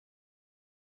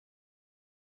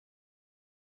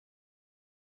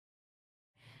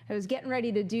I was getting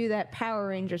ready to do that Power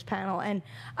Rangers panel, and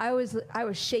I was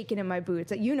shaking in my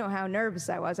boots. You know how nervous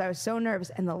I was. I was so nervous.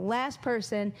 And the last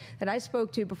person that I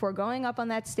spoke to before going up on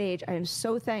that stage, I am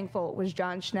so thankful, was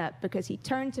Jon Schnepp, because he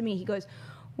turned to me, he goes,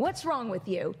 "What's wrong with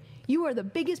you? You are the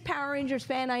biggest Power Rangers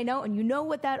fan I know, and you know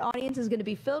what that audience is going to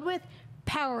be filled with?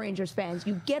 Power Rangers fans.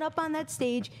 You get up on that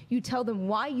stage, you tell them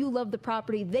why you love the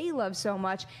property they love so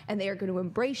much, and they are going to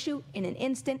embrace you in an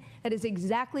instant." That is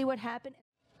exactly what happened.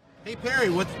 Hey Perri,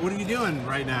 what are you doing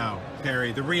right now,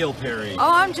 Perri? The real Perri.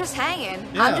 Oh, I'm just hanging.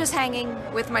 Yeah. I'm just hanging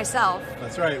with myself.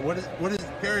 That's right. What is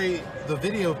Perri? The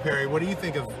video Perri. What do you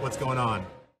think of what's going on?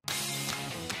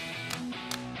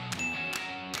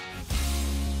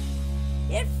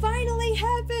 It finally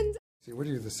happened. See, what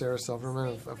are you, the Sarah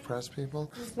Silverman of press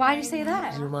people? Why do you say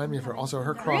that? You remind me of her. Also,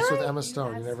 her cross Really? with Emma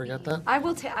Stone. You never get that? I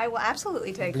will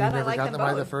absolutely take that. You never I like got them them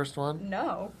by both. the first one?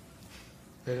 No.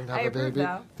 They didn't I have a approve, baby.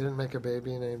 though. They didn't make a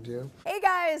baby named you. Hey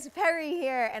guys, Perri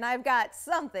here, and I've got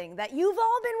something that you've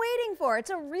all been waiting for. It's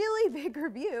a really big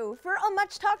review for a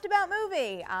much talked about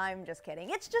movie. I'm just kidding.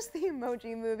 It's just the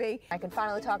Emoji Movie. I can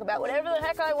finally talk about whatever the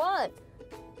heck I want.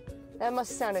 That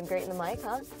must have sounded great in the mic,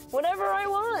 huh? Whatever I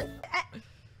want.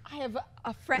 I have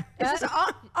a friend.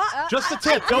 Just the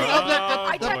tip. Don't.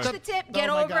 I touched the tip. Get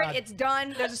my over God. it. It's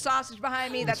done. There's a sausage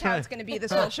behind me. That's how it's going to be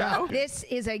this whole show. This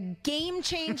is a game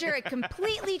changer. It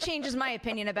completely changes my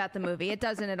opinion about the movie. It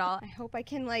doesn't at all. I hope I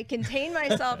can contain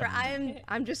myself.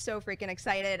 I'm just so freaking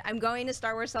excited. I'm going to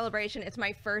Star Wars Celebration. It's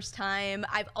my first time.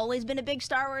 I've always been a big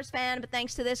Star Wars fan, but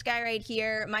thanks to this guy right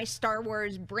here, my Star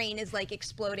Wars brain is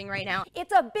exploding right now.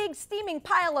 It's a big steaming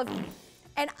pile of...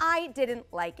 and I didn't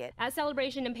like it. At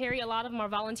Celebration and Perri, a lot of them are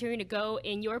volunteering to go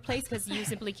in your place because you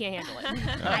simply can't handle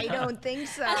it. I don't think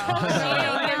so.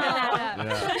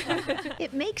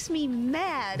 It makes me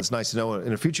mad. It's nice to know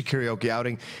in a future karaoke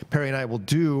outing, Perri and I will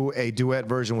do a duet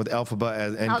version with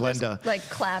Elphaba and I'll Glenda. just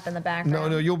clap in the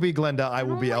background. No, you'll be Glenda. I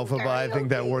will be Elphaba. I think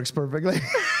that works perfectly.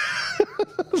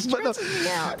 Stresses me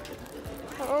out.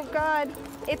 Oh God,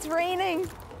 it's raining.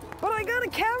 But I got a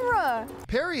camera.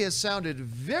 Perri has sounded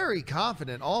very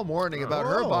confident all morning about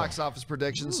her box office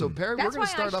predictions. So Perri, we're going to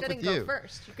start off with you. Go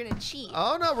first. You're going to cheat.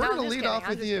 Oh no, we're I'm going to just lead kidding. off I'm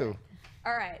with just you. kidding.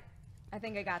 All right. I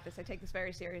think I got this. I take this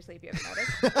very seriously, if you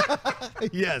haven't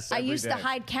noticed. Yes. I used to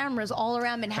hide cameras all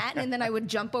around Manhattan, and then I would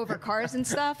jump over cars and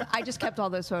stuff. I just kept all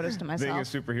those photos to myself. Being a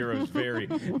superhero is very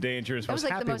dangerous. That was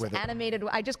the most animated.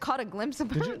 I just caught a glimpse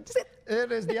of it.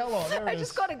 It is yellow. There I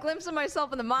just caught a glimpse of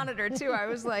myself in the monitor, too. I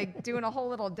was doing a whole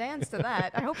little dance to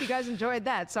that. I hope you guys enjoyed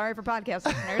that. Sorry for podcast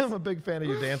listeners. I'm a big fan of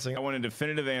you dancing. I want a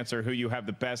definitive answer who you have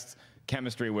the best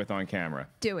chemistry with on camera.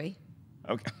 Dewey.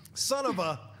 Okay. Son of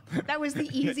a... That was the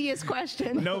easiest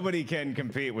question. Nobody can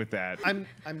compete with that. I'm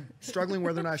struggling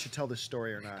whether or not I should tell this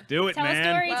story or not. Do it, Tell a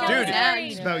man. story, tell a Dude, story.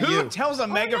 It's about who you. tells a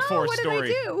Megaforce what story?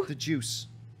 did I do? The juice.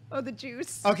 Oh, the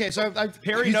juice. Okay, so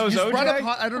Perri knows you brought OJ?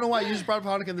 up, I don't know why you just brought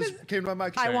up Hanukkah and this came to my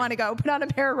mind. I want to go put on a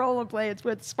pair of rollerblades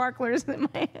with sparklers in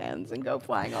my hands and go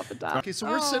flying off the top. Okay, so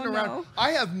we're sitting around. No. I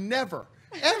have never,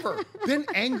 ever been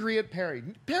angry at Perri.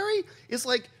 Perri is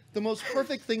the most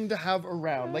perfect thing to have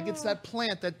around. It's that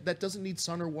plant that doesn't need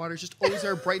sun or water. It's just always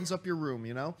there, brightens up your room,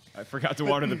 you know? I forgot to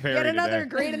water the Perri Yet another today.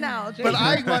 great analogy.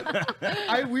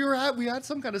 But we had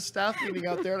some kind of staff meeting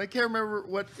out there, and I can't remember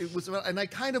what it was about. And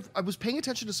I was paying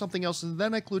attention to something else, and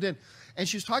then I clued in. And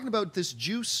she was talking about this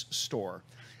juice store,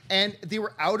 and they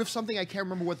were out of something. I can't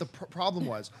remember what the problem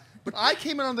was. But I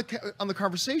came in on the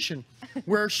conversation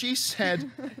where she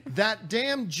said, "That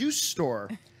damn juice store."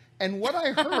 And what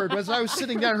I heard was I was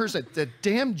sitting down, her said, "The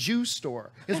damn juice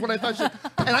store," is what I thought she said.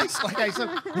 And I said,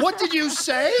 "What did you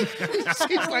say?"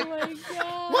 She's like, oh my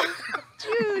God. What?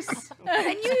 Juice.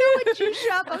 And you know what juice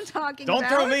shop I'm talking Don't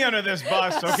about. throw me under this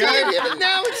bus, See, okay? even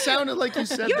now it sounded like you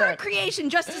said You're that. a creation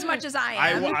just as much as I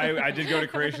am. I did go to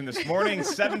Creation this morning,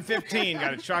 7:15.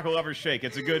 Got a chocolate lover shake.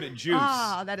 It's a good juice.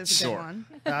 Oh, that is a store. good one.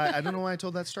 I don't know why I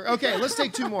told that story. Okay, let's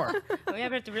take two more. We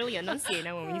have to really enunciate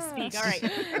now when we speak. All right.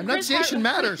 Enunciation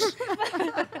matters.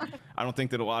 I don't think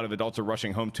that a lot of adults are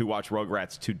rushing home to watch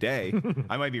Rugrats today.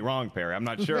 I might be wrong, Perri. I'm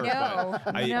not sure. No,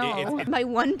 but no. My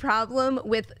one problem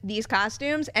with these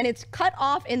costumes, and it's cut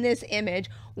off in this image,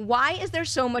 why is there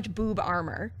so much boob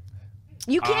armor?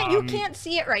 You can't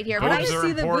see it right here, but I boobs are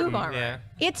see the important. boob armor.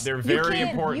 Yeah. They're very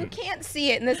important. You can't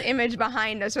see it in this image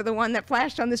behind us or the one that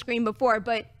flashed on the screen before,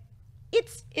 but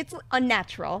it's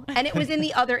unnatural, and it was in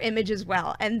the other image as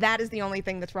well, and that is the only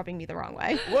thing that's rubbing me the wrong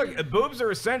way. Look, boobs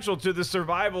are essential to the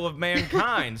survival of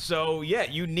mankind. So yeah,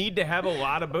 you need to have a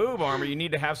lot of boob armor. You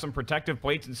need to have some protective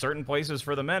plates in certain places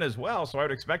for the men as well. So I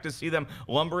would expect to see them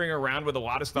lumbering around with a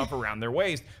lot of stuff around their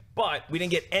waist. But we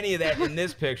didn't get any of that in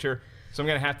this picture. So I'm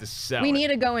going to have to sell We it. need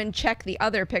to go and check the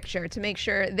other picture to make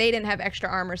sure they didn't have extra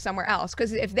armor somewhere else.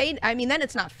 Because if they, I mean, then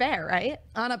it's not fair, right?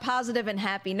 On a positive and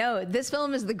happy note, this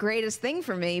film is the greatest thing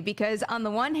for me because on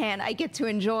the one hand, I get to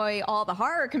enjoy all the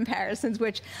horror comparisons,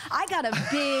 which I got a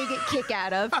big kick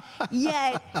out of.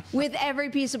 Yet, with every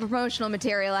piece of promotional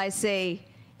material I see,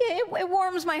 it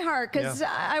warms my heart because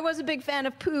I was a big fan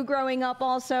of Pooh growing up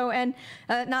also, and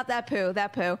not that Pooh,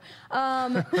 that Pooh.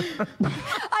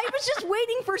 I was just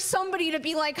waiting for somebody to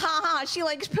be like, haha, she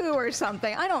likes Pooh or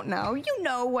something. I don't know. You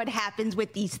know what happens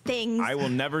with these things. I will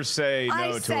never say no to a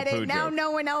Pooh I said it, now joke.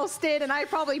 no one else did, and I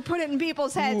probably put it in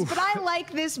people's heads, but I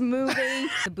like this movie.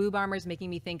 The boob armor is making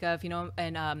me think of, you know,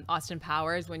 in Austin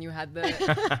Powers when you had the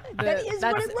That is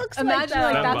what it looks like. imagine though.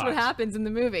 like that's what happens in the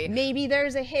movie. Maybe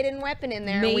there's a hidden weapon in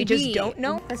there. We just don't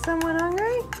know. Is someone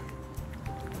hungry?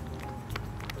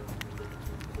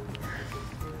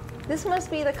 This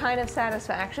must be the kind of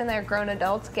satisfaction that grown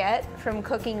adults get from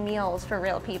cooking meals for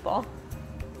real people.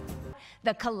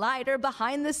 The Collider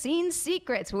behind the scenes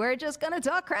secrets. We're just gonna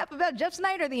talk crap about Jeff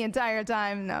Sneider the entire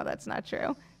time. No, that's not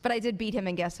true. But I did beat him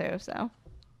in Guess Who, so.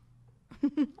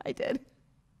 I did.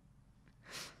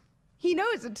 He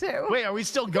knows it too. Wait, are we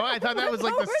still going? I thought that was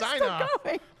like the sign off.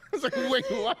 Going. I was like, wait,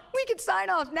 what? We could sign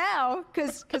off now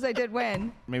because I did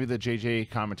win. Maybe the JJ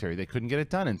commentary, they couldn't get it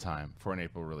done in time for an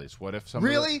April release. What if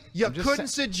somebody... Really? You I'm just couldn't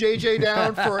sit JJ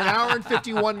down for an hour and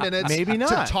 51 minutes Maybe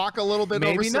not. to talk a little bit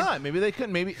over Maybe some- not. Maybe they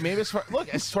couldn't. Maybe as far... Look,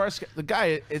 as far as the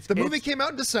guy, The movie came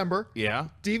out in December. Yeah.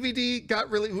 DVD got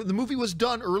the movie was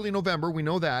done early November. We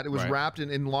know that. It was Right. wrapped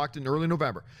and locked in early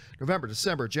November. November,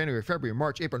 December, January, February,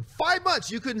 March, April. In 5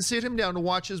 months, you couldn't sit him down to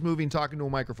watch his movie and talk into a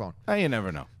microphone. Oh, you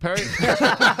never know. Perry?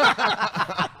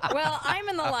 Well, I'm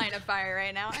in the line of fire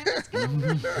right now. I'm just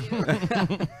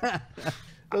gonna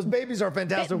Those babies are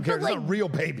fantastic But, characters, like, not real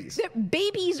babies.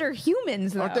 Babies are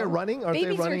humans, though. Aren't they running? Aren't they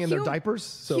Babies running are in their diapers?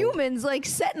 So- Humans, like,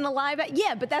 set in a live...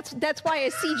 Yeah, but that's why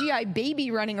a CGI baby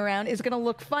running around is going to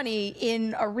look funny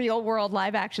in a real-world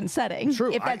live-action setting.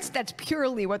 True. If that's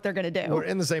purely what they're going to do. We're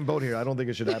in the same boat here. I don't think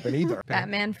it should happen either.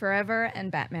 Batman Forever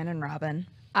and Batman and Robin.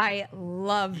 I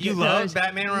loved You those. loved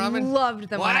Batman and Robin? Loved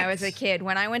them when I What? was a kid.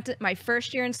 When I went to my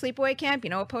first year in sleepaway camp, you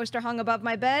know what poster hung above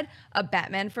my bed? A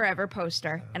Batman Forever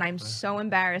poster. And I'm so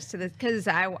embarrassed to this because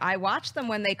I watch them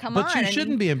when they come on. But you and-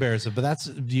 shouldn't be embarrassed. But that's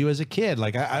you as a kid.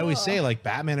 Like I always say, like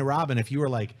Batman and Robin. If you were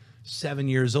like 7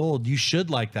 years old, you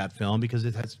should like that film because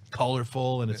it's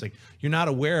colorful and it's like you're not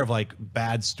aware of like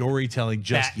bad storytelling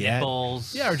just Bat yet.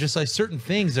 nipples. Yeah, or just like certain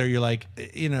things that you're like,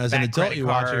 you know, as an Bat adult credit you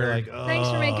watch it, you're card. like, oh. Thanks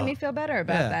for making me feel better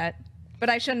about Yeah. that.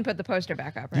 But I shouldn't put the poster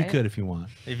back up, You right? could if you want.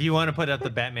 If you want to put up the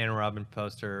Batman and Robin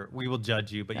poster, we will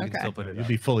judge you, but you can still put it You'll up.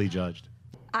 be fully judged.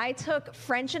 I took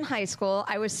French in high school.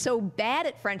 I was so bad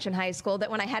at French in high school that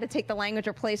when I had to take the language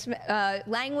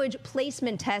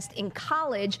placement test in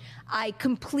college, I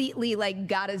completely like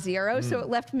got a 0. So it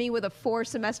left me with a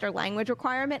 4-semester language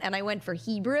requirement, and I went for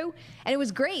Hebrew, and it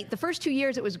was great. The first 2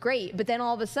 years it was great, but then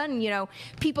all of a sudden, you know,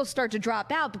 people start to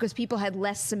drop out because people had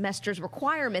less semesters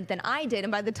requirement than I did,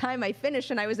 and by the time I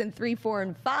finished and I was in 3, 4,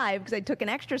 and 5 because I took an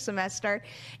extra semester,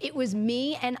 it was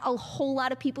me and a whole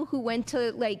lot of people who went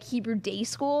to like Hebrew day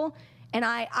school. And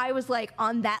I was like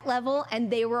on that level, and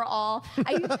they were all.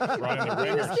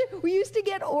 We used to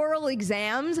get oral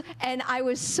exams, and I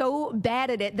was so bad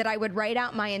at it that I would write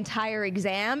out my entire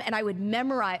exam, and I would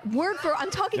memorize word for. I'm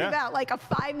talking about like a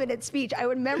 5-minute speech. I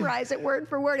would memorize it word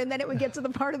for word, and then it would get to the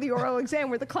part of the oral exam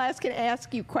where the class can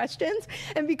ask you questions.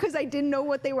 And because I didn't know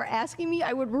what they were asking me,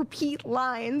 I would repeat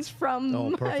lines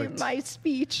from my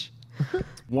speech.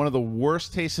 One of the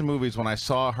worst tastes in movies when I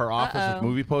saw her office with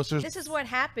movie posters. This is what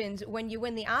happens when you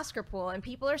win the Oscar pool, and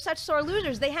people are such sore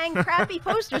losers. They hang crappy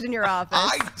posters in your office.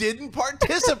 I didn't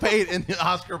participate in the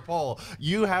Oscar poll.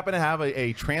 You happen to have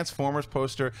a Transformers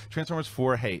poster. Transformers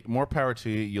 4, hey, more power to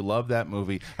you. You love that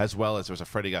movie, as well as there's a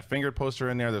Freddy Got Fingered poster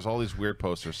in there. There's all these weird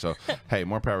posters. So, hey,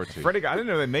 more power to you. I didn't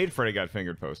know they made Freddy Got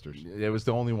Fingered posters. It was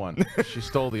the only one. She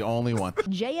stole the only one.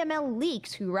 JML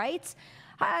Leaks, who writes,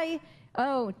 "Hi."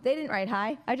 Oh, they didn't write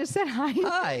hi. I just said hi.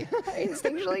 Hi. I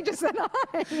instinctually just said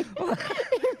hi.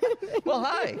 Well,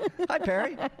 hi. Hi,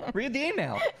 Perry. Read the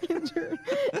email. In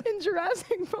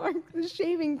Jurassic Park, the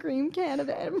shaving cream can of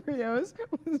embryos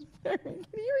was buried. Can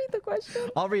you read the question?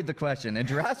 I'll read the question. In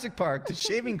Jurassic Park, the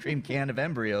shaving cream can of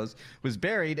embryos was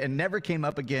buried and never came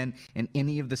up again in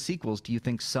any of the sequels. Do you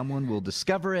think someone will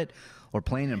discover it or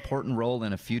play an important role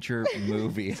in a future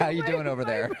movie? How you doing over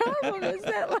there? My problem is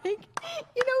that, like, you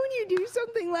know when you do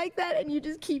something like that and you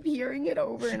just keep hearing it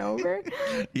over and over?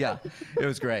 Yeah, it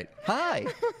was great. Hi.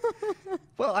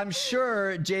 Well, I'm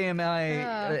sure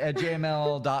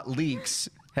JML.leaks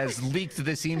has leaked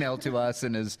this email to us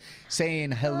and is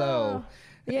saying hello.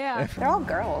 Yeah, they're all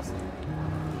girls.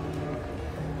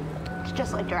 It's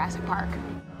just like Jurassic Park.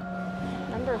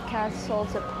 Number of cats sold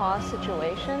to paw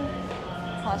situation,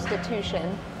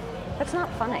 prostitution. That's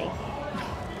not funny.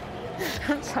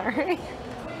 I'm sorry.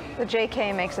 The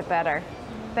JK makes it better.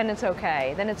 Then it's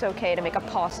okay. Then it's okay to make a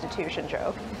prostitution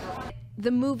joke.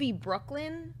 The movie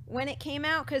Brooklyn, when it came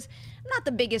out, because I'm not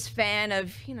the biggest fan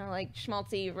of, you know, like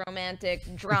schmaltzy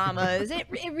romantic dramas. it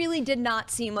really did not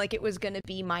seem like it was going to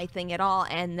be my thing at all.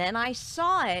 And then I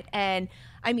saw it, and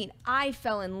I mean, I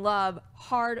fell in love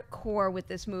hardcore with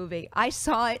this movie. I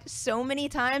saw it so many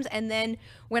times, and then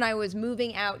when I was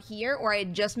moving out here, or I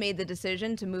had just made the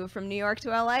decision to move from New York to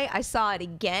LA, I saw it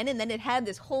again, and then it had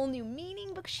this whole new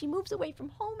meaning because she moves away from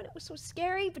home, and it was so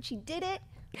scary, but she did it.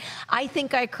 I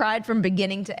think I cried from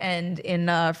beginning to end in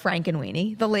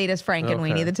Frankenweenie, the latest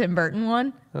Frankenweenie, the Tim Burton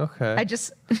one. Okay.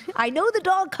 I know the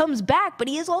dog comes back, but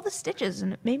he has all the stitches,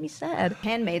 and it made me sad.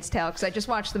 Handmaid's Tale, because I just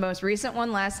watched the most recent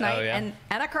one last night, and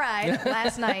I cried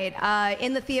last night.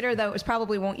 In the theater, though, it was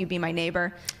probably Won't You Be My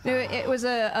Neighbor. It was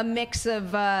a mix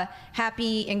of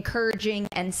happy, encouraging,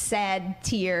 and sad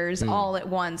tears all at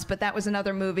once, but that was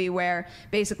another movie where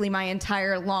basically my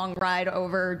entire long ride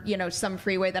over, you know, some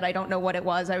freeway that I don't know what it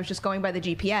was, I was just going by the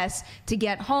GPS to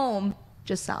get home,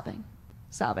 just sobbing.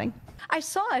 I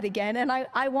saw it again, and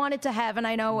I wanted to have, and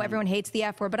I know everyone hates the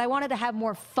F word, but I wanted to have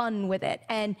more fun with it,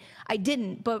 and I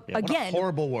didn't. But again, what a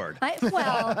horrible word.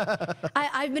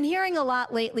 I've been hearing a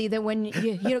lot lately that when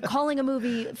you know, calling a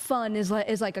movie fun is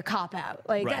like a cop out.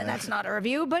 Like that's not a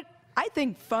review, but I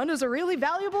think fun is a really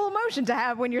valuable emotion to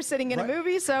have when you're sitting in a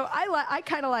movie. So I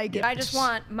kind of like it. I just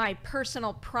want my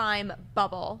personal prime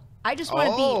bubble. I just want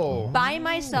to be by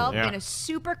myself in a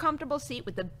super comfortable seat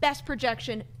with the best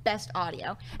projection, best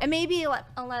audio, and maybe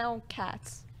allow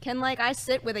cats. Can I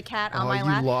sit with a cat on my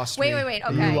lap? You lost me. Wait.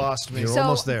 Okay. You lost me. You're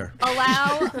almost there.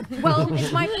 Well,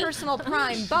 it's my personal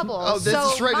prime bubble. Oh,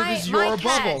 that's so right. It is your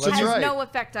bubble. That's has no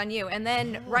effect on you. And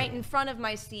then right in front of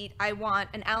my seat, I want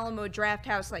an Alamo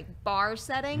Drafthouse bar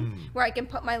setting where I can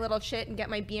put my little shit and get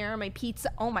my beer, my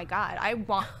pizza. Oh my God, I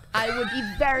would be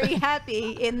very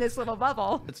happy in this little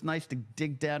bubble. It's nice to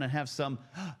dig down and have some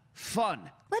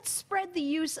fun. Let's spread the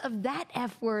use of that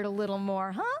F word a little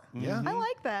more, huh? Yeah. I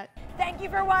like that. Thank you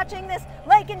for watching this.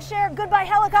 Like and share. Goodbye,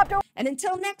 helicopter. And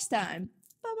until next time.